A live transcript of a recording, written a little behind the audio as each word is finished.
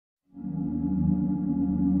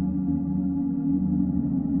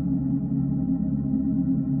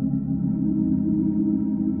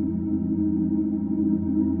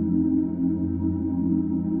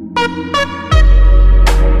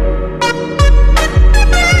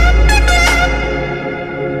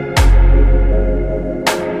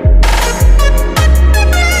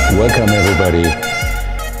Welcome everybody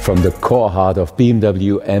from the core heart of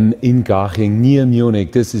BMW M in Garching near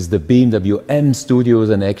Munich. This is the BMW M studios,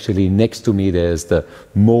 and actually next to me there's the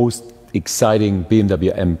most exciting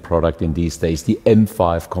BMW M product in these days, the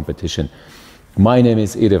M5 Competition. My name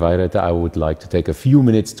is Ede Weirete. I would like to take a few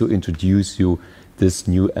minutes to introduce you this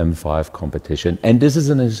new M5 Competition. And this is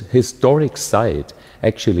an historic site.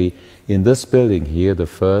 Actually, in this building here, the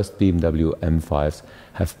first BMW M5s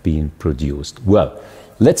have been produced. Well,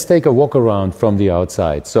 let's take a walk around from the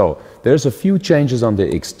outside. So there's a few changes on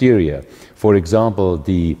the exterior. For example,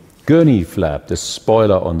 the gurney flap, the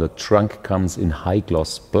spoiler on the trunk, comes in high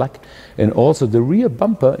gloss black, and also the rear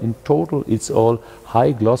bumper in total it's all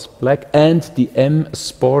high gloss black, and the M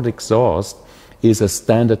Sport exhaust is a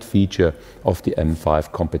standard feature of the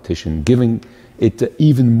M5 Competition, giving it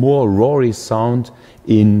even more roary sound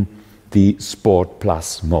in the Sport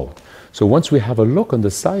Plus mode. So once we have a look on the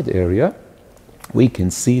side area, we can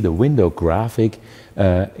see the window graphic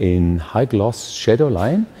in high gloss shadow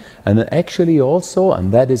line, and actually also,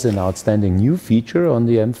 and that is an outstanding new feature on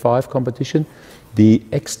the M5 Competition, the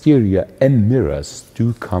exterior M mirrors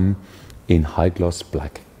do come in high gloss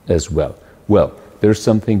black as well. Well, there's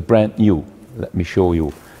something brand new. Let me show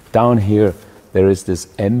you. Down here there is this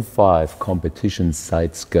M5 Competition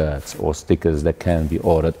side skirts or stickers that can be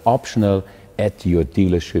ordered optional at your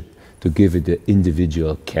dealership to give it the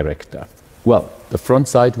individual character. Well, the front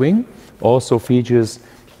side wing also features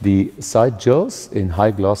the side gills in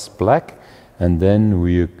high gloss black, and then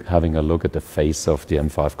we're having a look at the face of the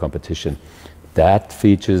M5 Competition. That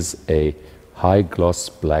features a high gloss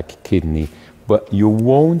black kidney, but you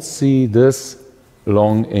won't see this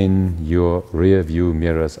long in your rear view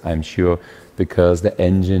mirrors, I'm sure, because the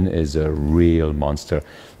engine is a real monster.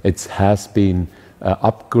 It has been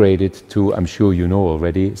upgraded to, I'm sure you know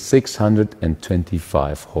already,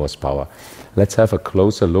 625 horsepower. Let's have a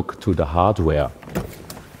closer look to the hardware.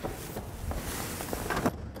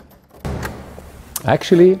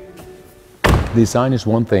 Actually, design is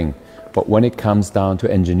one thing, but when it comes down to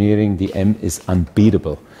engineering, the M is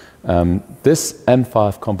unbeatable. This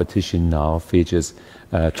M5 Competition now features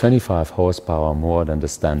 25 horsepower more than the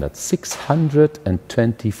standard,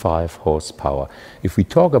 625 horsepower. If we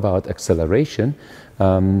talk about acceleration,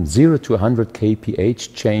 0 to 100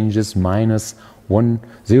 kph changes minus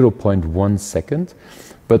 0.1 second,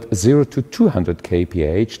 but 0 to 200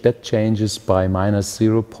 kph, that changes by minus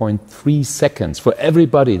 0.3 seconds. For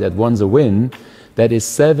everybody that wants a win, that is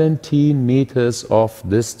 17 meters of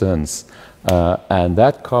distance. And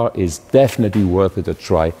that car is definitely worth it a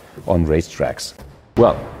try on racetracks.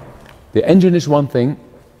 Well, the engine is one thing,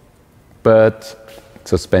 but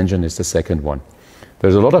suspension is the second one.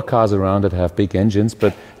 There's a lot of cars around that have big engines,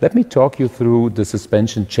 but let me talk you through the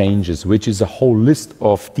suspension changes, which is a whole list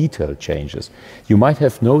of detailed changes. You might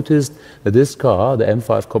have noticed that this car, the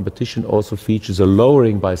M5 Competition, also features a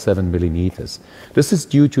lowering by 7 millimeters. This is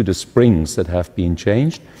due to the springs that have been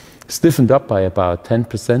changed, stiffened up by about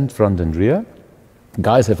 10% front and rear.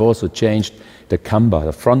 Guys have also changed the camber,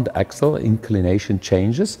 the front axle inclination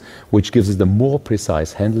changes, which gives it a more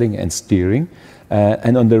precise handling and steering.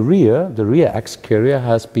 And on the rear axe carrier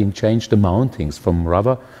has been changed, the mountings from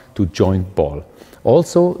rubber to joint ball.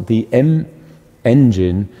 Also, the M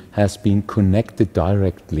engine has been connected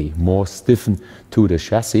directly, more stiffened to the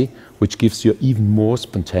chassis, which gives you even more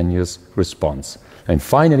spontaneous response. And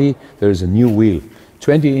finally, there is a new wheel,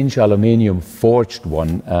 20-inch aluminium forged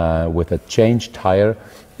one with a changed tire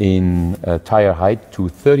in tire height to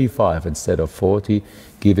 35 instead of 40,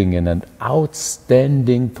 giving an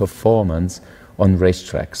outstanding performance on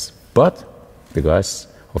racetracks. But the guys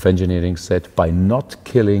of engineering said by not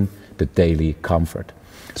killing the daily comfort.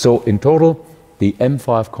 So in total, the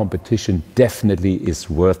M5 Competition definitely is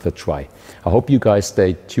worth a try. I hope you guys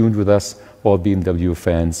stay tuned with us, all BMW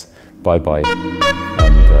fans. Bye bye.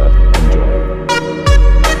 And